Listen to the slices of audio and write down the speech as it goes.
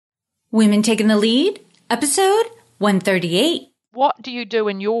Women Taking the Lead, episode 138. What do you do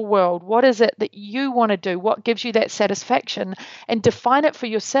in your world? What is it that you want to do? What gives you that satisfaction? And define it for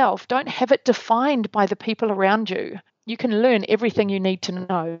yourself. Don't have it defined by the people around you. You can learn everything you need to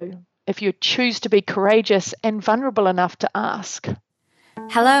know if you choose to be courageous and vulnerable enough to ask.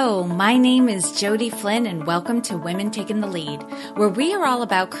 Hello, my name is Jody Flynn and welcome to Women Taking the Lead, where we are all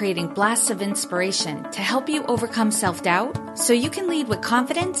about creating blasts of inspiration to help you overcome self-doubt so you can lead with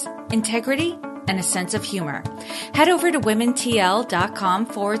confidence, integrity, and a sense of humor. Head over to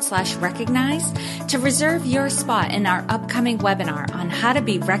womentl.com/recognize to reserve your spot in our upcoming webinar on how to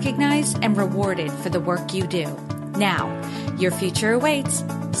be recognized and rewarded for the work you do. Now, your future awaits,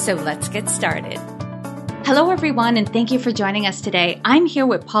 so let's get started. Hello, everyone, and thank you for joining us today. I'm here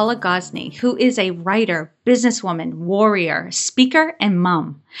with Paula Gosney, who is a writer, businesswoman, warrior, speaker, and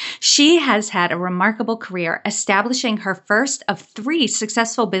mom. She has had a remarkable career, establishing her first of 3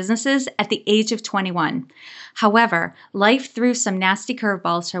 successful businesses at the age of 21. However, life threw some nasty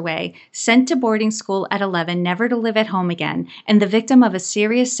curveballs her way, sent to boarding school at 11, never to live at home again, and the victim of a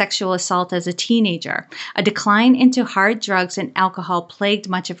serious sexual assault as a teenager. A decline into hard drugs and alcohol plagued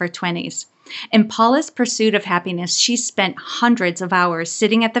much of her 20s. In Paula's pursuit of happiness, she spent hundreds of hours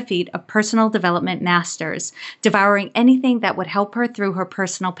sitting at the feet of personal development masters, devouring anything that would help her through her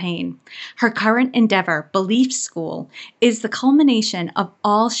personal pain. Her current endeavor, Belief School, is the culmination of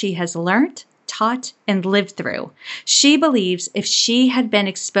all she has learned, taught, and lived through. She believes if she had been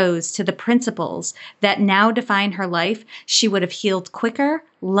exposed to the principles that now define her life, she would have healed quicker,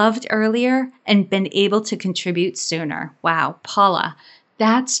 loved earlier, and been able to contribute sooner. Wow, Paula.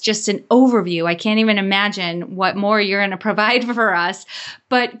 That's just an overview. I can't even imagine what more you're going to provide for us.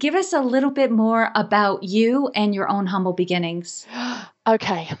 But give us a little bit more about you and your own humble beginnings.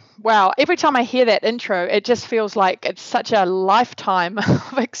 Okay. Wow. Every time I hear that intro, it just feels like it's such a lifetime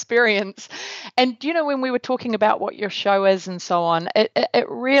of experience. And when we were talking about what your show is and so on, it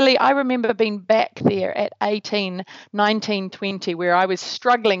really, I remember being back there at 18, 19, 20, where I was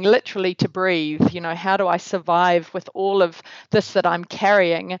struggling literally to breathe. How do I survive with all of this that I'm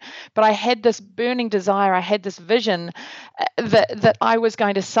carrying? But I had this burning desire. I had this vision that I was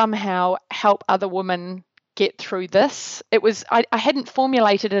going to somehow help other women get through this. I hadn't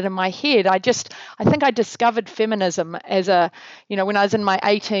formulated it in my head. I think I discovered feminism as when I was in my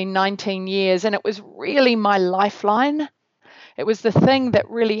 18, 19 years, and it was really my lifeline. It was the thing that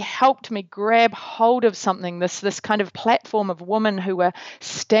really helped me grab hold of something, this kind of platform of women who were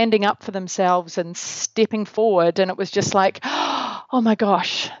standing up for themselves and stepping forward. And it was just like, oh my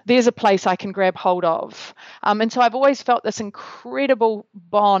gosh, there's a place I can grab hold of. And so I've always felt this incredible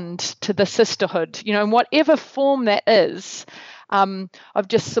bond to the sisterhood, in whatever form that is, of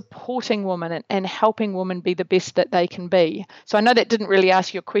just supporting women and helping women be the best that they can be. So I know that didn't really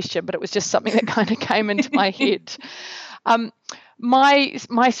ask your question, but it was just something that kind of came into my head.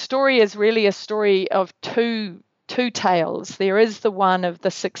 My story is really a story of two tales. There is the one of the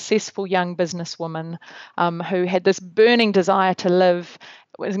successful young businesswoman who had this burning desire to live,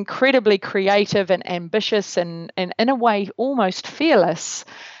 was incredibly creative and ambitious and in a way almost fearless,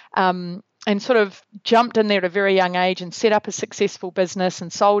 and sort of jumped in there at a very young age and set up a successful business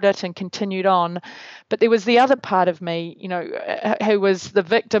and sold it and continued on. But there was the other part of me, who was the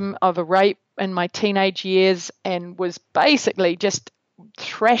victim of a rape in my teenage years and was basically just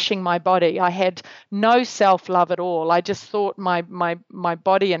thrashing my body. I had no self-love at all. I just thought my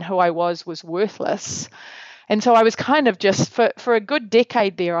body and who I was worthless. And so I was kind of just, for a good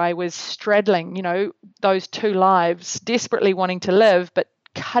decade there, I was straddling, those two lives, desperately wanting to live, but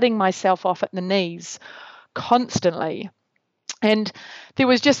cutting myself off at the knees constantly. And there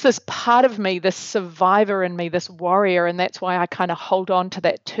was just this part of me, this survivor in me, this warrior, and that's why I kind of hold on to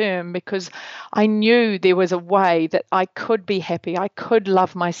that term, because I knew there was a way that I could be happy, I could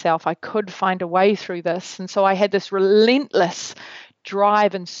love myself, I could find a way through this. And so I had this relentless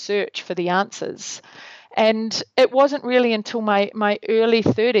drive and search for the answers. And it wasn't really until my early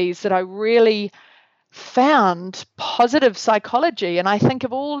 30s that I really found positive psychology. And I think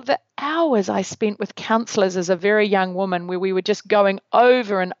of all the hours I spent with counselors as a very young woman, where we were just going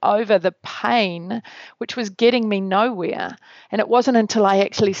over and over the pain, which was getting me nowhere. And it wasn't until I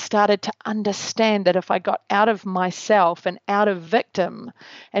actually started to understand that if I got out of myself and out of victim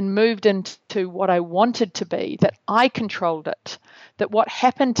and moved into what I wanted to be, that I controlled it, that what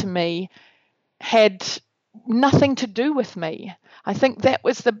happened to me had nothing to do with me. I think that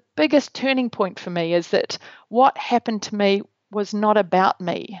was the biggest turning point for me, is that what happened to me was not about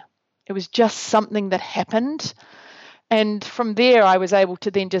me. It was just something that happened. And from there, I was able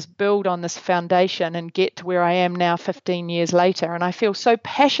to then just build on this foundation and get to where I am now 15 years later. And I feel so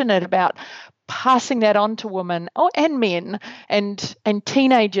passionate about passing that on to women and men and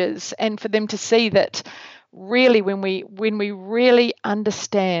teenagers, and for them to see that really when we really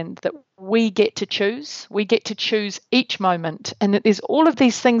understand that we get to choose each moment, and that there's all of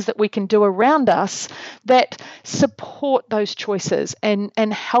these things that we can do around us that support those choices and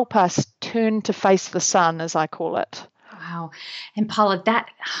help us turn to face the sun, as I call it. Wow. And Paula,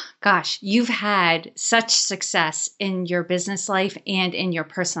 you've had such success in your business life and in your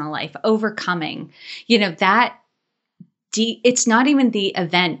personal life, overcoming, it's not even the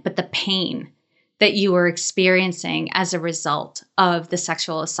event, but the pain that you were experiencing as a result of the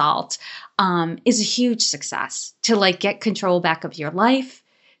sexual assault is a huge success to get control back of your life,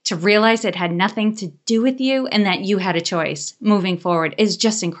 to realize it had nothing to do with you and that you had a choice moving forward is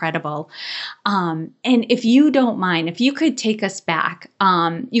just incredible. And if you don't mind, if you could take us back,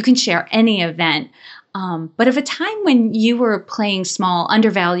 you can share any event, but of a time when you were playing small,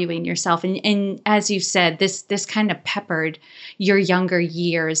 undervaluing yourself. And as you said, this kind of peppered your younger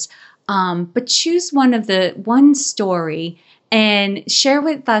years. But choose one story and share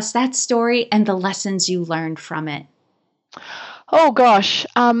with us that story and the lessons you learned from it. Oh gosh,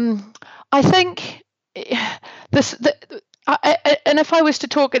 I think and if I was to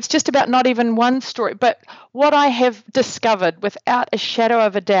talk, it's just about not even one story, but what I have discovered without a shadow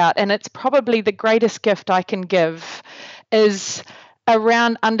of a doubt, and it's probably the greatest gift I can give, is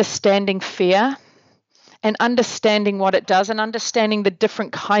around understanding fear and understanding what it does and understanding the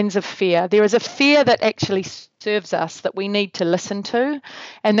different kinds of fear. There is a fear that actually serves us that we need to listen to.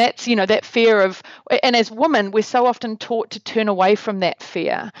 And that's, that fear of, and as women, we're so often taught to turn away from that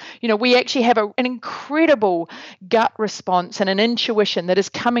fear. We actually have an incredible gut response and an intuition that is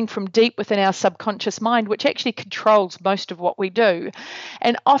coming from deep within our subconscious mind, which actually controls most of what we do.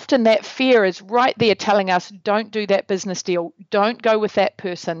 And often that fear is right there telling us, don't do that business deal, don't go with that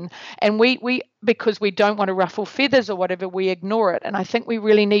person. And we because we don't want to ruffle feathers or whatever, we ignore it. And I think we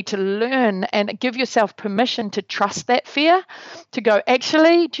really need to learn and give yourself permission to trust that fear, to go,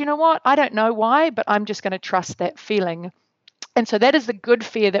 actually, do you know what? I don't know why, but I'm just going to trust that feeling. And so that is the good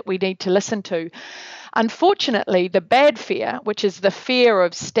fear that we need to listen to. Unfortunately, the bad fear, which is the fear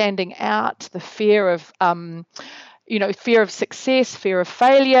of standing out, the fear of fear of success, fear of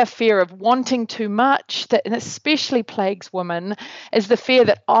failure, fear of wanting too much, that especially plagues women, is the fear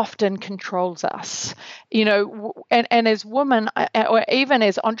that often controls us. And as women, or even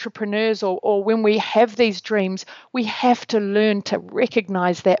as entrepreneurs, or when we have these dreams, we have to learn to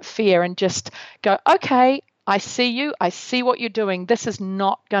recognize that fear and just go, okay, I see you, I see what you're doing. This is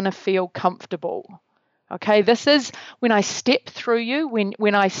not going to feel comfortable. Okay, this is when I step through you,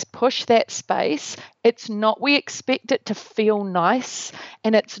 when I push that space, we expect it to feel nice,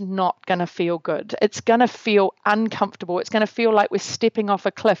 and it's not going to feel good. It's going to feel uncomfortable. It's going to feel like we're stepping off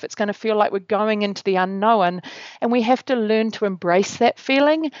a cliff. It's going to feel like we're going into the unknown, and we have to learn to embrace that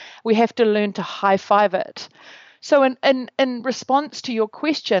feeling. We have to learn to high five it. So in response to your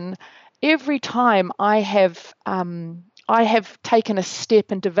question, every time I have taken a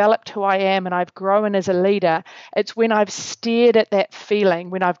step and developed who I am, and I've grown as a leader, it's when I've stared at that feeling,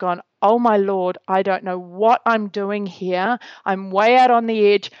 when I've gone, oh my Lord, I don't know what I'm doing here. I'm way out on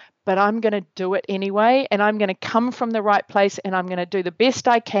the edge, but I'm going to do it anyway. And I'm going to come from the right place, and I'm going to do the best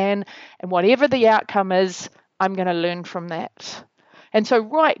I can. And whatever the outcome is, I'm going to learn from that. And so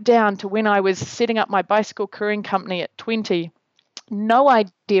right down to when I was setting up my bicycle couriering company at 20, no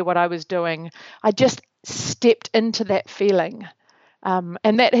idea what I was doing. I just stepped into that feeling.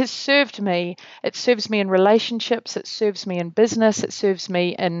 And that has served me. It serves me in relationships. It serves me in business. It serves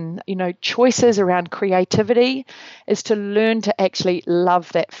me in, choices around creativity, is to learn to actually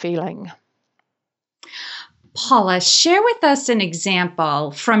love that feeling. Paula, share with us an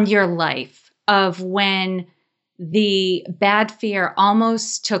example from your life of when the bad fear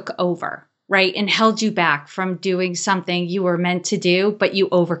almost took over, right? And held you back from doing something you were meant to do, but you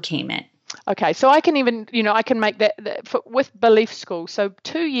overcame it. Okay, so I can even, I can make that with Belief School. So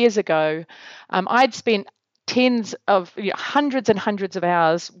 2 years ago, I'd spent hundreds and hundreds of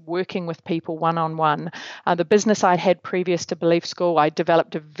hours working with people one-on-one. The business I'd had previous to Belief School, I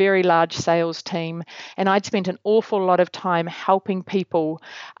developed a very large sales team, and I'd spent an awful lot of time helping people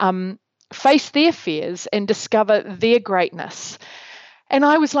face their fears and discover their greatness. And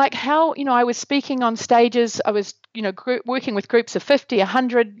I was like, I was speaking on stages, I was, working with groups of 50,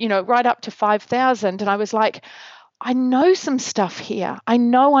 100, right up to 5,000. And I was like, I know some stuff here. I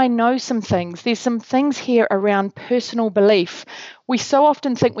know some things. There's some things here around personal belief. We so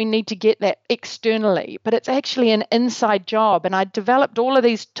often think we need to get that externally, but it's actually an inside job. And I developed all of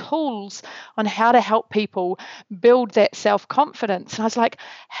these tools on how to help people build that self-confidence. And I was like,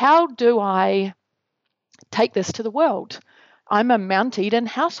 how do I take this to the world? I'm a Mount Eden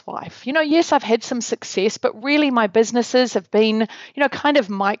housewife. Yes, I've had some success, but really my businesses have been, kind of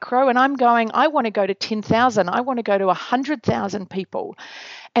micro. And I'm going, I want to go to 10,000. I want to go to 100,000 people.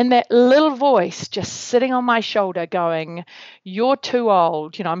 And that little voice just sitting on my shoulder going, you're too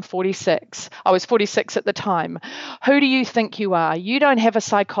old. I'm 46. I was 46 at the time. Who do you think you are? You don't have a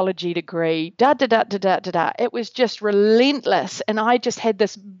psychology degree. Da, da, da, da, da, da, da. It was just relentless. And I just had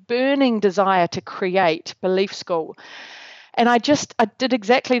this burning desire to create Belief School. And I did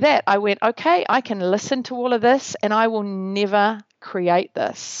exactly that. I went, okay, I can listen to all of this and I will never create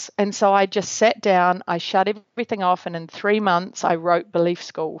this. And so I just sat down, I shut everything off, and in 3 months I wrote Belief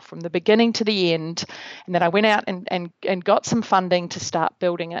School from the beginning to the end. And then I went out and got some funding to start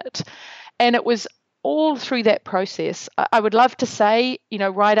building it. And it was all through that process. I would love to say,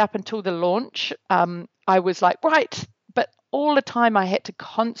 right up until the launch, I was like, right. All the time I had to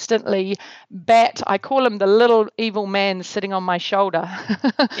constantly I call him the little evil man sitting on my shoulder.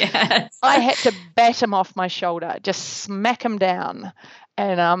 Yes. I had to bat him off my shoulder, just smack him down.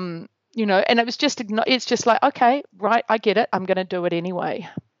 And, and it's just like, okay, right, I get it. I'm going to do it anyway.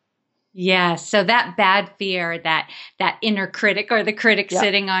 Yeah. So that bad fear, that inner critic or the critic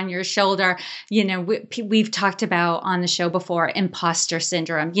sitting on your shoulder, we've talked about on the show before, imposter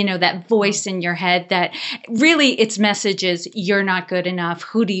syndrome, that voice in your head that really its message is you're not good enough.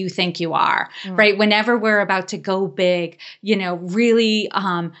 Who do you think you are? Right. Whenever we're about to go big, really,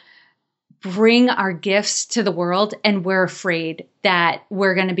 bring our gifts to the world and we're afraid that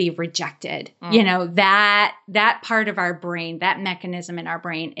we're going to be rejected. That part of our brain, that mechanism in our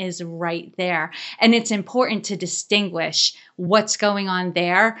brain is right there. And it's important to distinguish what's going on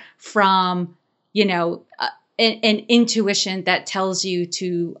there from, an intuition that tells you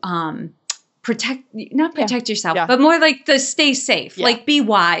to, not protect yourself, but more like to stay safe, like be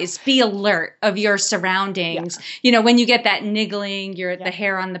wise, be alert of your surroundings. When you get that niggling, the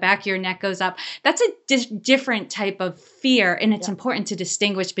hair on the back of your neck goes up, that's a different type of fear. And it's important to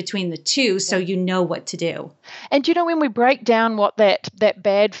distinguish between the two so you know what to do. And when we break down what that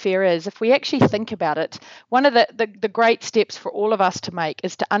bad fear is, if we actually think about it, one of the great steps for all of us to make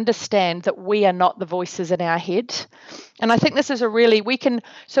is to understand that we are not the voices in our head. And I think this is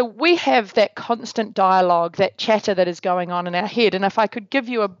we have that constant dialogue, that chatter that is going on in our head. And if I could give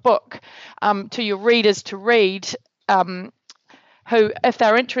you a book to your readers to read, who, if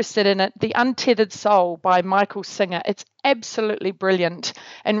they're interested in it, The Untethered Soul by Michael Singer, it's absolutely brilliant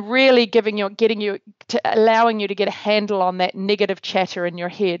and really allowing you to get a handle on that negative chatter in your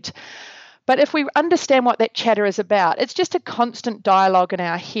head. But if we understand what that chatter is about, it's just a constant dialogue in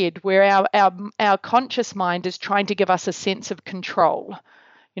our head where our conscious mind is trying to give us a sense of control.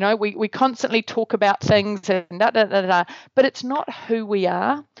 We constantly talk about things and but it's not who we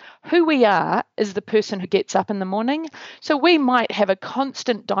are. Who we are is the person who gets up in the morning. So we might have a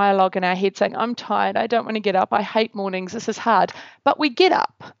constant dialogue in our head saying, I'm tired, I don't want to get up, I hate mornings, this is hard. But we get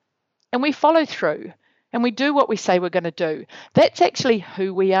up and we follow through and we do what we say we're going to do. That's actually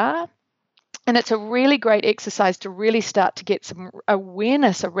who we are. And it's a really great exercise to really start to get some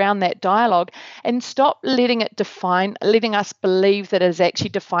awareness around that dialogue and stop letting us believe that it is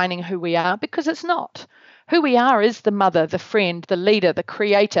actually defining who we are, because it's not. Who we are is the mother, the friend, the leader, the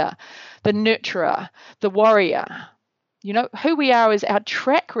creator, the nurturer, the warrior. Who we are is our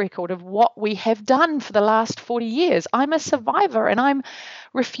track record of what we have done for the last 40 years. I'm a survivor and I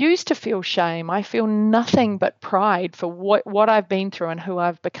refuse to feel shame. I feel nothing but pride for what I've been through and who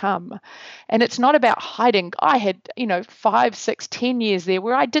I've become. And it's not about hiding. I had, 5, 6, 10 years there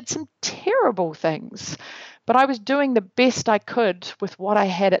where I did some terrible things, but I was doing the best I could with what I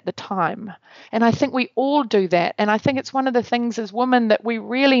had at the time. And I think we all do that. And I think it's one of the things as women that we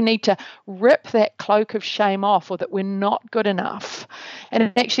really need to rip that cloak of shame off, or that we're not good enough.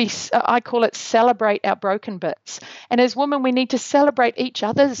 And actually, I call it celebrate our broken bits. And as women, we need to celebrate each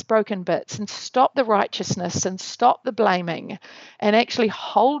other's broken bits and stop the righteousness and stop the blaming and actually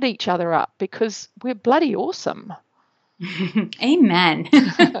hold each other up, because we're bloody awesome. Amen.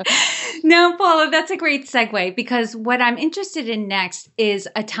 No, Paula, that's a great segue, because what I'm interested in next is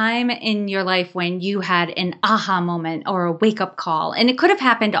a time in your life when you had an aha moment or a wake up call, and it could have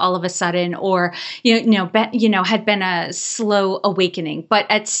happened all of a sudden, or had been a slow awakening, but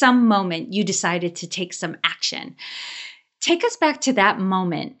at some moment you decided to take some action. Take us back to that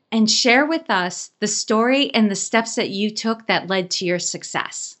moment and share with us the story and the steps that you took that led to your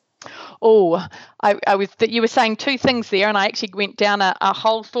success. Oh, I was that you were saying two things there, and I actually went down a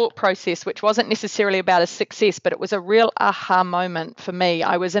whole thought process, which wasn't necessarily about a success, but it was a real aha moment for me.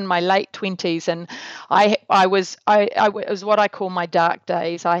 I was in my late 20s, and I was what I call my dark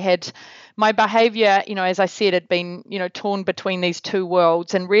days. I had my behavior, as I said, had been torn between these two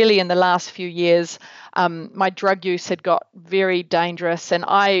worlds, and really in the last few years, my drug use had got very dangerous, and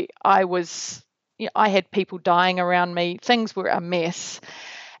I had people dying around me. Things were a mess.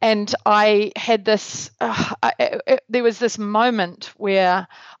 And I had this, there was this moment where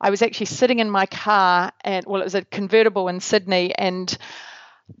I was actually sitting in my car, and it was a convertible in Sydney, and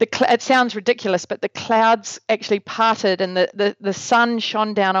it sounds ridiculous, but the clouds actually parted and the sun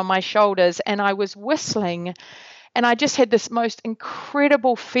shone down on my shoulders, and I was whistling, and I just had this most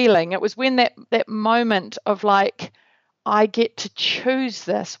incredible feeling. It was when that moment of like, I get to choose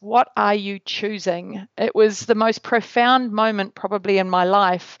this. What are you choosing? It was the most profound moment probably in my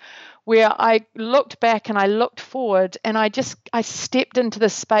life, where I looked back and I looked forward, and I stepped into the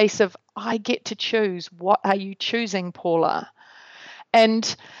space of, I get to choose. What are you choosing, Paula?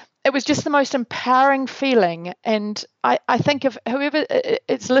 And it was just the most empowering feeling. And I think of whoever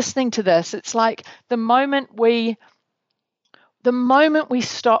is listening to this, it's like the moment we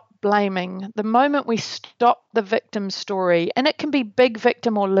stop blaming, the moment we stop the victim story, and it can be big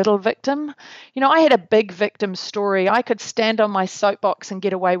victim or little victim. I had a big victim story. I could stand on my soapbox and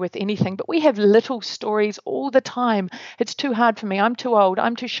get away with anything, but we have little stories all the time. It's too hard for me. I'm too old.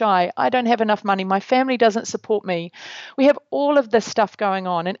 I'm too shy. I don't have enough money. My family doesn't support me. We have all of this stuff going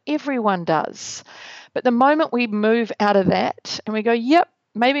on, and everyone does. But the moment we move out of that and we go, yep,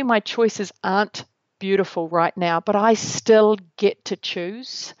 maybe my choices aren't beautiful right now, but I still get to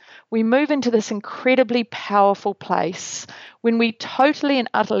choose. We move into this incredibly powerful place when we totally and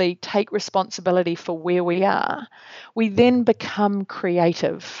utterly take responsibility for where we are. We then become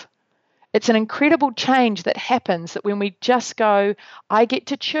creative. It's an incredible change that happens, that when we just go, I get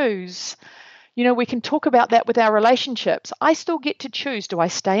to choose. We can talk about that with our relationships. I still get to choose. Do I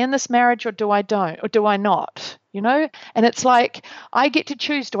stay in this marriage or do I don't? Or do I not? And it's like, I get to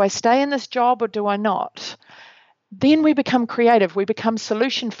choose. Do I stay in this job or do I not? Then we become creative. We become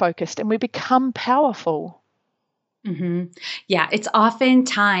solution focused, and we become powerful. Mm-hmm. Yeah, it's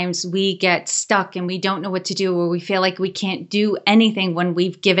oftentimes we get stuck and we don't know what to do, or we feel like we can't do anything when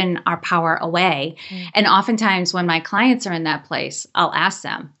we've given our power away. And oftentimes when my clients are in that place, I'll ask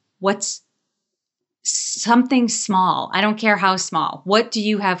them, what's something small? I don't care how small. What do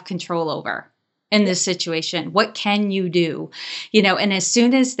you have control over in this situation? What can you do? And as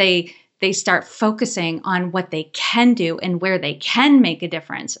soon as they start focusing on what they can do and where they can make a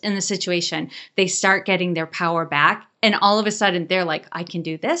difference in the situation, they start getting their power back. And all of a sudden they're like, I can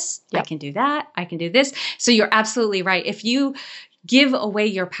do this. Yep. I can do that. I can do this. So you're absolutely right. If you give away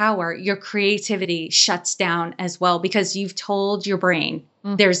your power, your creativity shuts down as well, because you've told your brain,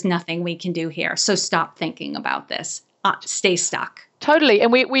 there's nothing we can do here. So stop thinking about this. Stay stuck. Totally.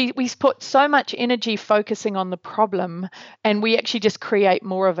 And we put so much energy focusing on the problem, and we actually just create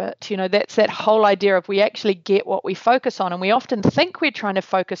more of it. That's that whole idea of we actually get what we focus on. And we often think we're trying to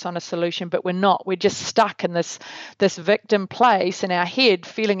focus on a solution, but we're not. We're just stuck in this victim place in our head,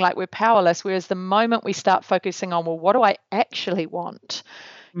 feeling like we're powerless. Whereas the moment we start focusing on, well, what do I actually want?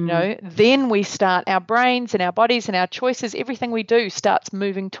 Then we start, our brains and our bodies and our choices, everything we do starts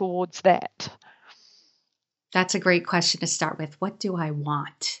moving towards that. That's a great question to start with. What do I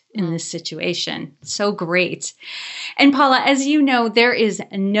want in this situation? So great. And Paula, as you know, there is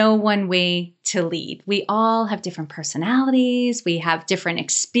no one way to lead. We all have different personalities. We have different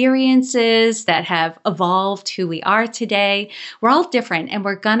experiences that have evolved who we are today. We're all different, and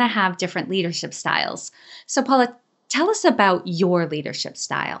we're going to have different leadership styles. So Paula, tell us about your leadership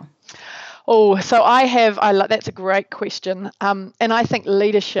style. Oh, so that's a great question. And I think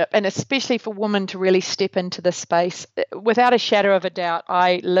leadership, and especially for women to really step into this space, without a shadow of a doubt,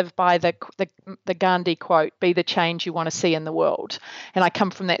 I live by the Gandhi quote, be the change you want to see in the world. And I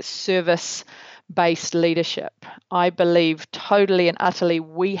come from that service-based leadership. I believe totally and utterly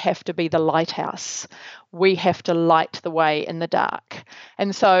we have to be the lighthouse. We have to light the way in the dark.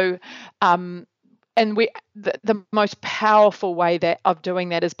 And so the most powerful way of doing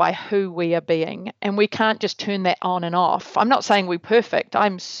that is by who we are being. And we can't just turn that on and off. I'm not saying we're perfect.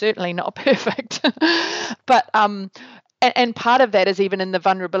 I'm certainly not perfect. But And part of that is even in the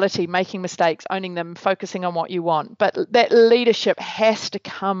vulnerability, making mistakes, owning them, focusing on what you want. But that leadership has to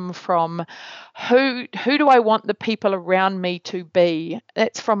come from who do I want the people around me to be?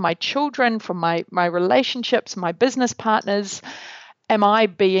 That's from my children, from my relationships, my business partners. Am I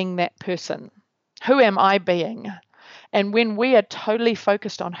being that person? Who am I being? And when we are totally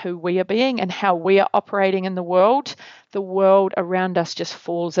focused on who we are being and how we are operating in the world around us just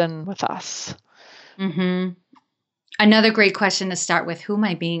falls in with us. Mm-hmm. Another great question to start with. Who am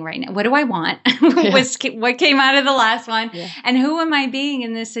I being right now? What do I want? What came out of the last one? Yeah. And who am I being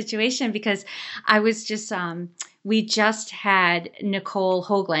in this situation? Because I was just, we just had Nicole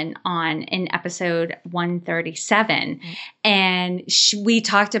Hoagland on in episode 137. Mm-hmm. And we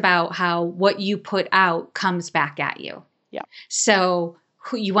talked about how what you put out comes back at you. Yeah. So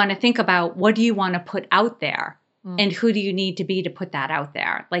you want to think about, what do you want to put out there? And who do you need to be to put that out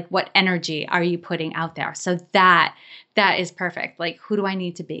there? Like, what energy are you putting out there? So that is perfect. Like, who do I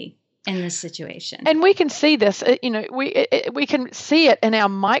need to be in this situation? And we can see this, we can see it in our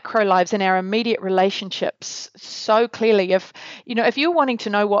micro lives, in our immediate relationships so clearly. If you're wanting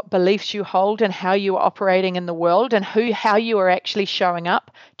to know what beliefs you hold and how you are operating in the world and how you are actually showing up,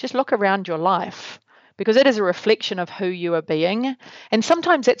 just look around your life. Because it is a reflection of who you are being. And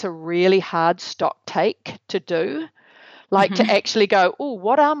sometimes that's a really hard stock take to do. Like to actually go, oh,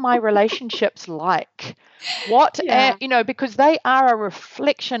 what are my relationships like? Because they are a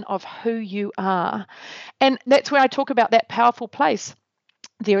reflection of who you are. And that's where I talk about that powerful place.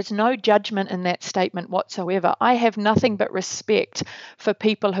 There is no judgment in that statement whatsoever. I have nothing but respect for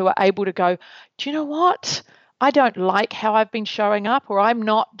people who are able to go, do you know what? I don't like how I've been showing up, or I'm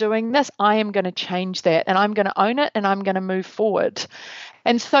not doing this. I am going to change that, and I'm going to own it, and I'm going to move forward.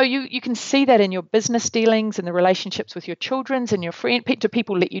 And so you can see that in your business dealings and the relationships with your children's and your friend. Do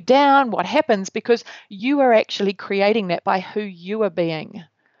people let you down? What happens? Because you are actually creating that by who you are being.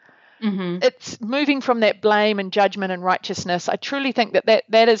 Mm-hmm. It's moving from that blame and judgment and righteousness. I truly think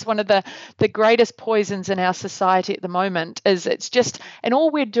that is one of the greatest poisons in our society at the moment. And all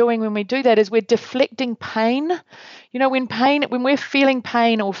we're doing when we do that is we're deflecting pain. When we're feeling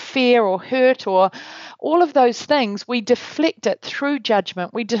pain or fear or hurt or all of those things, we deflect it through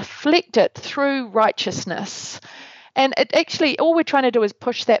judgment. We deflect it through righteousness. And it actually, all we're trying to do is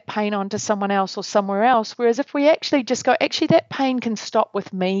push that pain onto someone else or somewhere else. Whereas if we actually just go, actually, that pain can stop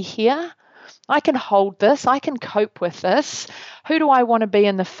with me here. I can hold this. I can cope with this. Who do I want to be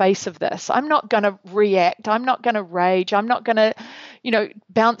in the face of this? I'm not going to react. I'm not going to rage. I'm not going to,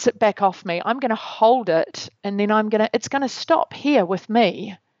 bounce it back off me. I'm going to hold it. And then it's going to stop here with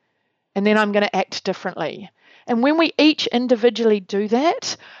me. And then I'm going to act differently. And when we each individually do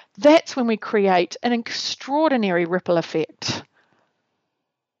that, that's when we create an extraordinary ripple effect.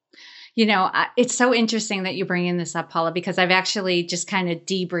 It's so interesting that you bring in this up, Paula, because I've actually just kind of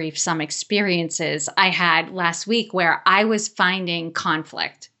debriefed some experiences I had last week where I was finding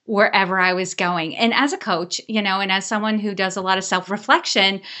conflict wherever I was going. And as a coach, and as someone who does a lot of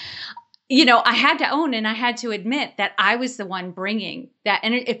self-reflection, I had to own and I had to admit that I was the one bringing that.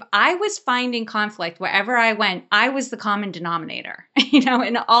 And if I was finding conflict wherever I went, I was the common denominator,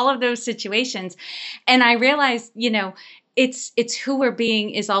 in all of those situations. And I realized, it's who we're being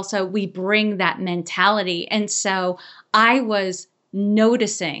is also, we bring that mentality. And so I was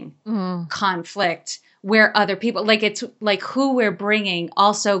noticing conflict where other people, it's like who we're bringing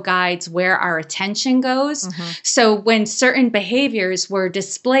also guides where our attention goes. Mm-hmm. So when certain behaviors were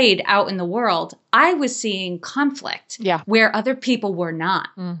displayed out in the world, I was seeing conflict where other people were not.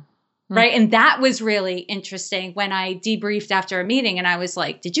 Mm-hmm. Right. And that was really interesting when I debriefed after a meeting and I was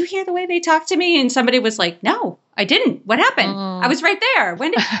like, did you hear the way they talked to me? And somebody was like, no, I didn't. What happened? I was right there.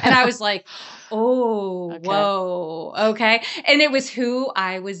 And I was like, oh, okay. Whoa. Okay. And it was who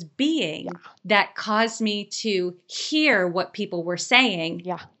I was being that caused me to hear what people were saying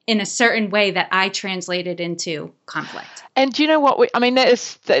in a certain way that I translated into conflict. And do you know what?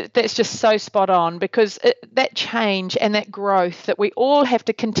 That's just so spot on, because that change and that growth that we all have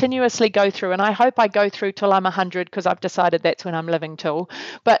to continuously go through, and I hope I go through till I'm 100 because I've decided that's when I'm living till,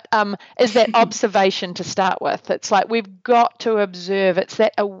 but is that observation to start with. It's like we've got to observe. It's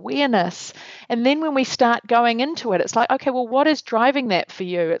that awareness. And then when we start going into it, it's like, okay, well, what is driving that for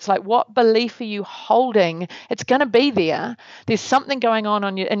you? It's like, what belief are you holding? It's going to be there. There's something going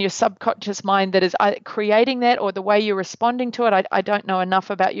on in your subconscious mind that is creating that, or the way you're responding to it. I don't know enough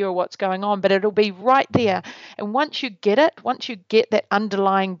about you or what's going on, but it'll be right there. And once you get that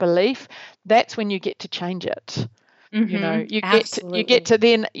underlying belief, that's when you get to change it. Mm-hmm. You get to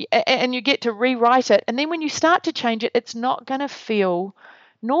then, and you get to rewrite it. And then when you start to change it, it's not going to feel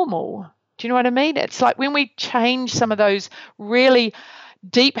normal. Do you know what I mean? It's like when we change some of those really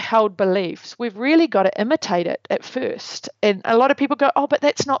deep held beliefs, we've really got to imitate it at first. And a lot of people go, oh, but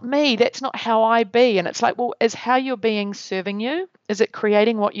that's not me. That's not how I be. And it's like, well, is how you're being serving you? Is it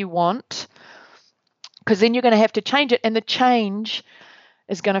creating what you want? Because then you're going to have to change it. And the change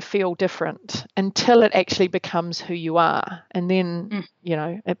is going to feel different until it actually becomes who you are. And then,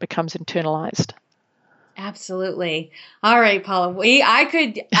 it becomes internalized. Absolutely. All right, Paula. I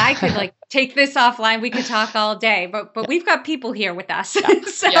could like take this offline. We could talk all day, but we've got people here with us.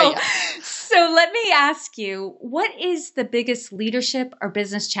 Yeah. So let me ask you, what is the biggest leadership or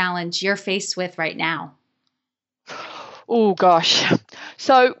business challenge you're faced with right now? Oh gosh.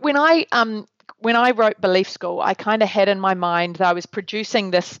 So when I wrote Belief School, I kind of had in my mind that I was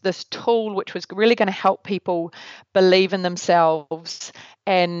producing this tool which was really going to help people believe in themselves.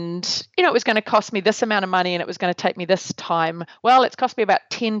 And, it was going to cost me this amount of money and it was going to take me this time. Well, it's cost me about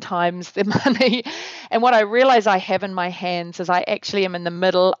 10 times the money. And what I realize I have in my hands is I actually am in the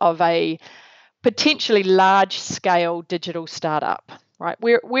middle of a potentially large scale digital startup. Right,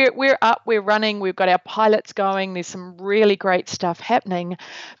 we're up, we're running, we've got our pilots going. There's some really great stuff happening,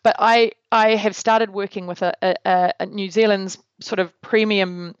 but I have started working with a New Zealand's sort of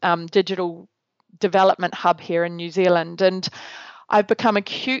premium digital development hub here in New Zealand, and I've become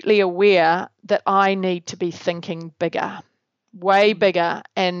acutely aware that I need to be thinking bigger, way bigger,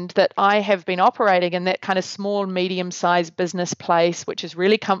 and that I have been operating in that kind of small, medium-sized business place, which is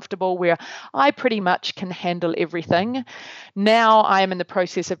really comfortable, where I pretty much can handle everything. Now I am in the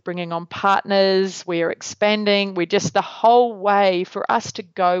process of bringing on partners. We're expanding. We're just the whole way for us to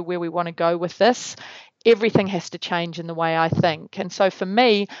go where we want to go with this. Everything has to change in the way I think. And so for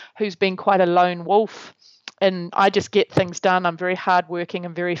me, who's been quite a lone wolf, and I just get things done, I'm very hardworking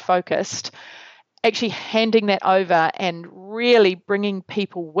and very focused, actually handing that over and really bringing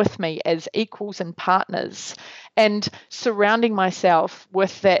people with me as equals and partners and surrounding myself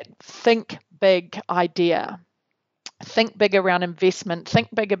with that think big idea. Think big around investment, think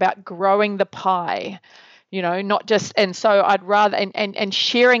big about growing the pie, not just, and so I'd rather, and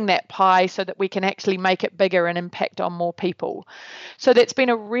sharing that pie so that we can actually make it bigger and impact on more people. So that's been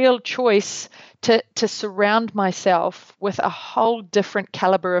a real choice to surround myself with a whole different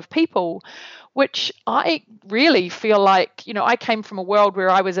caliber of people, which I really feel like, I came from a world where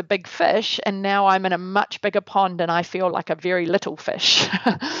I was a big fish and now I'm in a much bigger pond and I feel like a very little fish.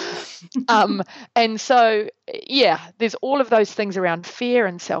 And so, there's all of those things around fear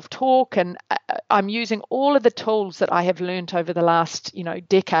and self-talk, and I'm using all of the tools that I have learned over the last,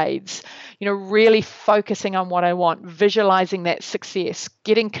 decades, really focusing on what I want, visualizing that success,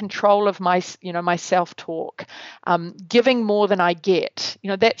 getting control of my, my self-talk, giving more than I get.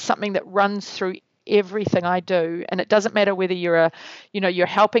 That's something that runs through everything I do. And it doesn't matter whether you're you're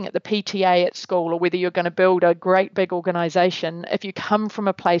helping at the PTA at school or whether you're going to build a great big organization. If you come from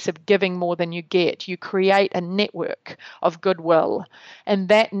a place of giving more than you get, you create a network of goodwill, and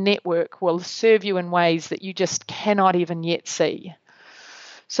that network will serve you in ways that you just cannot even yet see.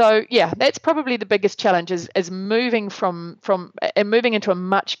 So that's probably the biggest challenge is moving from moving into a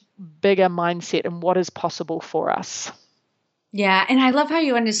much bigger mindset and what is possible for us. Yeah. And I love how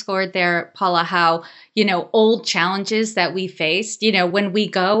you underscored there, Paula, how, old challenges that we faced, when we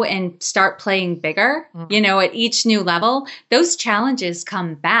go and start playing bigger, at each new level, those challenges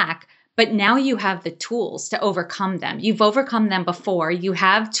come back. But now you have the tools to overcome them. You've overcome them before. You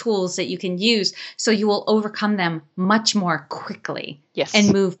have tools that you can use, so you will overcome them much more quickly. Yes.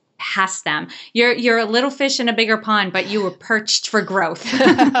 And move past them. You're a little fish in a bigger pond, but you were perched for growth.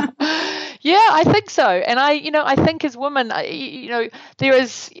 Yeah, I think so. And I think as women, there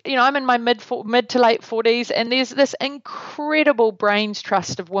is, I'm in my mid to late 40s, and there's this incredible brains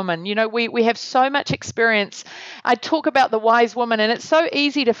trust of women. We have so much experience. I talk about the wise woman, and it's so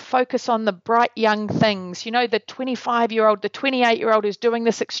easy to focus on the bright young things, the 25-year-old, the 28-year-old who's doing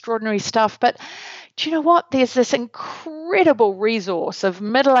this extraordinary stuff. But do you know what? There's this incredible resource of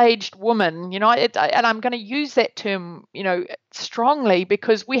middle-aged women, and I'm going to use that term, strongly,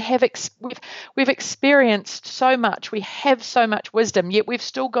 because we've experienced so much. We have so much wisdom, yet we've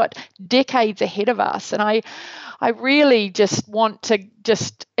still got decades ahead of us. And I really just want to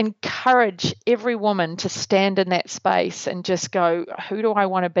just encourage every woman to stand in that space and just go, who do I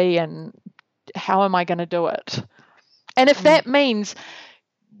want to be and how am I going to do it? And if that means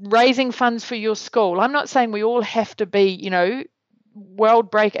raising funds for your school, I'm not saying we all have to be, world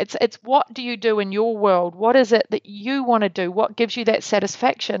break. It's what do you do in your world? What is it that you want to do? What gives you that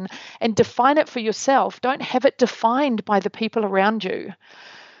satisfaction? And define it for yourself. Don't have it defined by the people around you.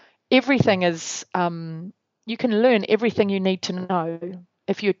 Everything is, you can learn everything you need to know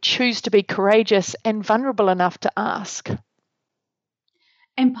if you choose to be courageous and vulnerable enough to ask.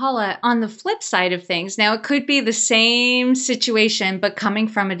 And Paula, on the flip side of things, now it could be the same situation, but coming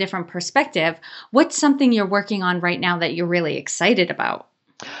from a different perspective. What's something you're working on right now that you're really excited about?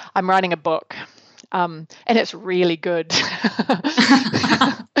 I'm writing a book, and it's really good.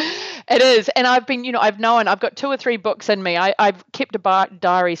 It is. And I've been, I've got 2 or 3 books in me. I've kept a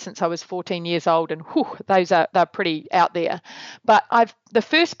diary since I was 14 years old, and they're pretty out there. But the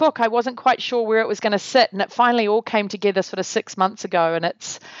first book, I wasn't quite sure where it was going to sit, and it finally all came together sort of 6 months ago. And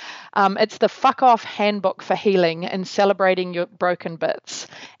it's the Fuck Off Handbook for Healing and Celebrating Your Broken Bits.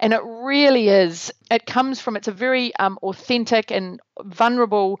 And it really is. It's a very authentic and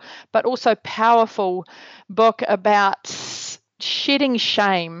vulnerable, but also powerful book about shedding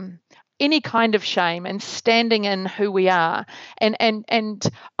shame, any kind of shame, and standing in who we are, and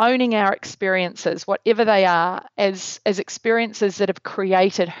owning our experiences, whatever they are, as experiences that have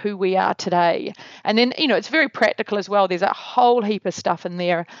created who we are today. And then, it's very practical as well. There's a whole heap of stuff in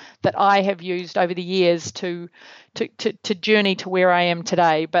there that I have used over the years to journey to where I am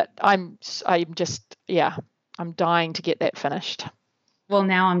today. But I'm dying to get that finished. Well,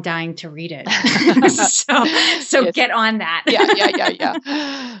 now I'm dying to read it. so yes. Get on that. Yeah.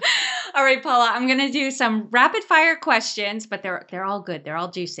 All right, Paula, I'm going to do some rapid fire questions, but they're all good. They're all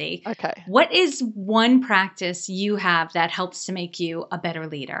juicy. Okay. What is one practice you have that helps to make you a better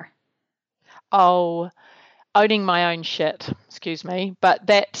leader? Oh, owning my own shit, excuse me. But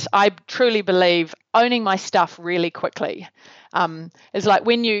that I truly believe owning my stuff really quickly. Is like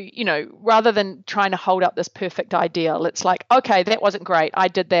when rather than trying to hold up this perfect ideal, it's like, okay, that wasn't great. I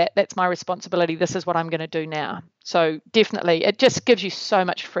did that. That's my responsibility. This is what I'm going to do now. So definitely, it just gives you so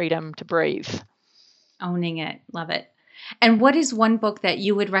much freedom to breathe. Owning it. Love it. And what is one book that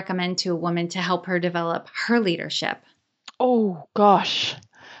you would recommend to a woman to help her develop her leadership? Oh, gosh.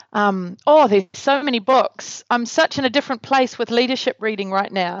 There's so many books. I'm such in a different place with leadership reading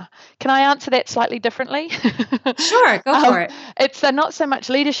right now. Can I answer that slightly differently? Sure, go for it. It's not so much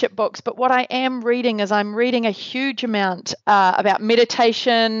leadership books, but what I am reading is I'm reading a huge amount about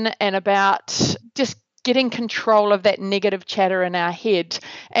meditation and about just getting control of that negative chatter in our head.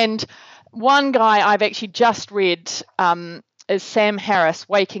 And one guy I've actually just read is Sam Harris,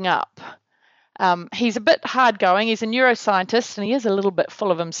 Waking Up. He's a bit hard going. He's a neuroscientist and he is a little bit full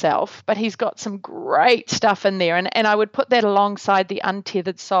of himself, but he's got some great stuff in there. And I would put that alongside The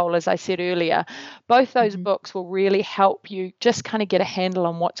Untethered Soul, as I said earlier. Both those books will really help you just kind of get a handle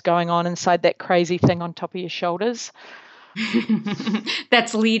on what's going on inside that crazy thing on top of your shoulders.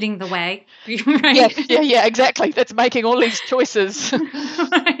 That's leading the way, right? Yeah, exactly. That's making all these choices.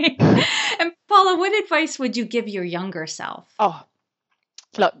 Right. And Paula, what advice would you give your younger self? Oh,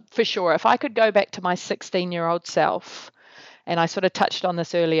 look, for sure, if I could go back to my 16-year-old self, and I sort of touched on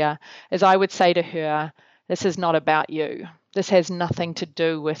this earlier, is I would say to her, this is not about you. This has nothing to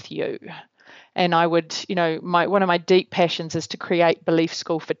do with you. And I would, one of my deep passions is to create Belief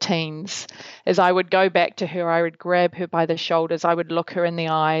School for teens. As I would go back to her, I would grab her by the shoulders, I would look her in the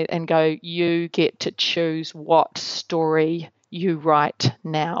eye and go, you get to choose what story you write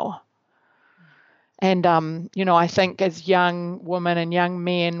now. And, I think as young women and young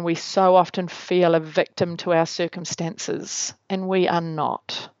men, we so often feel a victim to our circumstances, and we are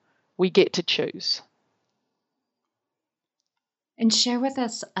not. We get to choose. And share with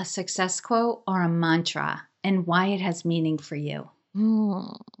us a success quote or a mantra and why it has meaning for you.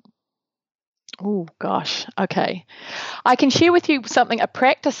 Oh, gosh. Okay. I can share with you a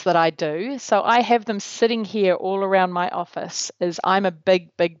practice that I do. So I have them sitting here all around my office. I'm a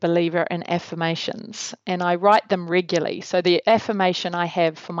big, big believer in affirmations, and I write them regularly. So the affirmation I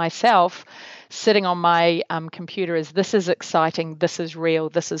have for myself sitting on my computer is, this is exciting, this is real,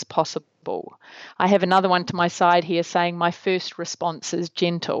 this is possible. I have another one to my side here saying, my first response is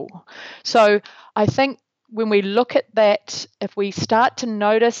gentle. So I think when we look at that, if we start to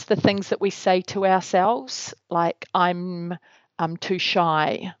notice the things that we say to ourselves, like I'm too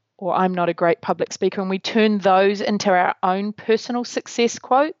shy, or I'm not a great public speaker, and we turn those into our own personal success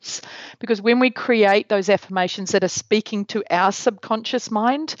quotes, because when we create those affirmations that are speaking to our subconscious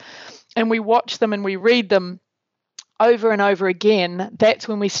mind, and we watch them and we read them over and over again, that's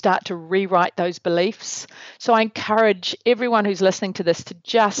when we start to rewrite those beliefs. So I encourage everyone who's listening to this to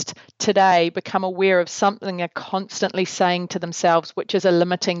just today become aware of something they're constantly saying to themselves, which is a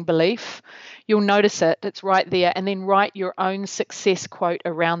limiting belief. You'll notice it, it's right there, and then write your own success quote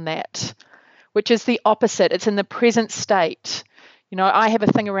around that, which is the opposite. It's in the present state. I have a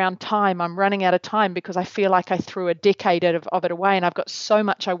thing around time. I'm running out of time because I feel like I threw a decade of it away and I've got so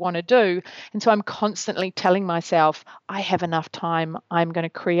much I want to do. And so I'm constantly telling myself, I have enough time. I'm going to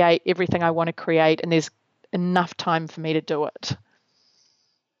create everything I want to create, and there's enough time for me to do it.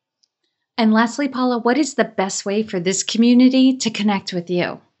 And lastly, Paula, what is the best way for this community to connect with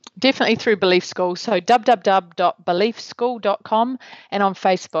you? Definitely through Belief School. So www.beliefschool.com and on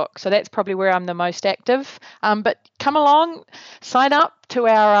Facebook. So that's probably where I'm the most active. But come along, sign up to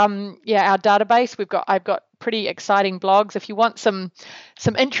our database. I've got pretty exciting blogs. If you want some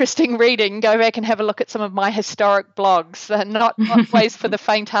interesting reading, go back and have a look at some of my historic blogs. They're not ways for the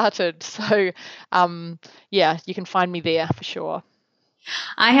faint-hearted. So you can find me there for sure.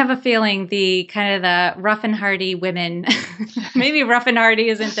 I have a feeling the rough and hardy women, maybe rough and hardy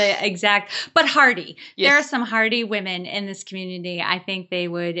isn't the exact, but hardy. Yes. There are some hardy women in this community. I think they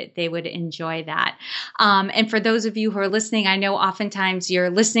would enjoy that. And for those of you who are listening, I know oftentimes you're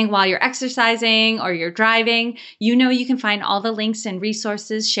listening while you're exercising or you're driving. You can find all the links and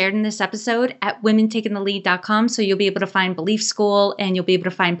resources shared in this episode at womentakingthelead.com. So you'll be able to find Belief School and you'll be able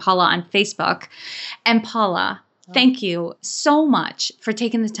to find Paula on Facebook. And Paula, thank you so much for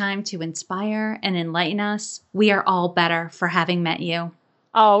taking the time to inspire and enlighten us. We are all better for having met you.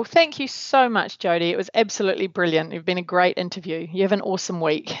 Oh, thank you so much, Jody. It was absolutely brilliant. You've been a great interview. You have an awesome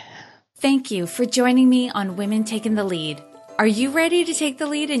week. Thank you for joining me on Women Taking the Lead. Are you ready to take the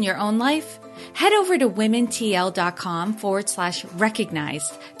lead in your own life? Head over to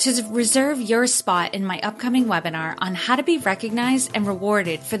womentl.com/recognized to reserve your spot in my upcoming webinar on how to be recognized and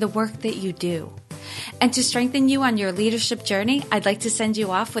rewarded for the work that you do. And to strengthen you on your leadership journey, I'd like to send you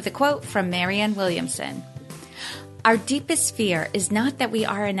off with a quote from Marianne Williamson. Our deepest fear is not that we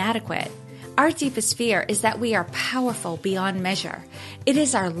are inadequate. Our deepest fear is that we are powerful beyond measure. It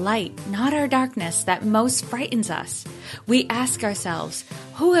is our light, not our darkness, that most frightens us. We ask ourselves,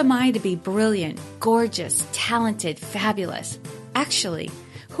 who am I to be brilliant, gorgeous, talented, fabulous? Actually,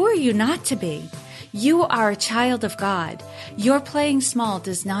 who are you not to be? You are a child of God. Your playing small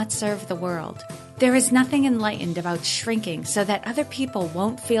does not serve the world. There is nothing enlightened about shrinking so that other people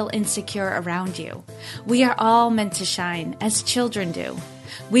won't feel insecure around you. We are all meant to shine, as children do.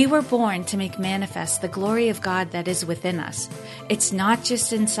 We were born to make manifest the glory of God that is within us. It's not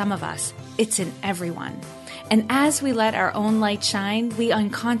just in some of us, it's in everyone. And as we let our own light shine, we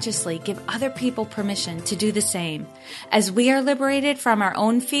unconsciously give other people permission to do the same. As we are liberated from our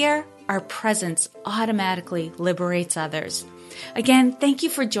own fear, our presence automatically liberates others. Again, thank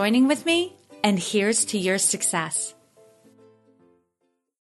you for joining with me. And here's to your success.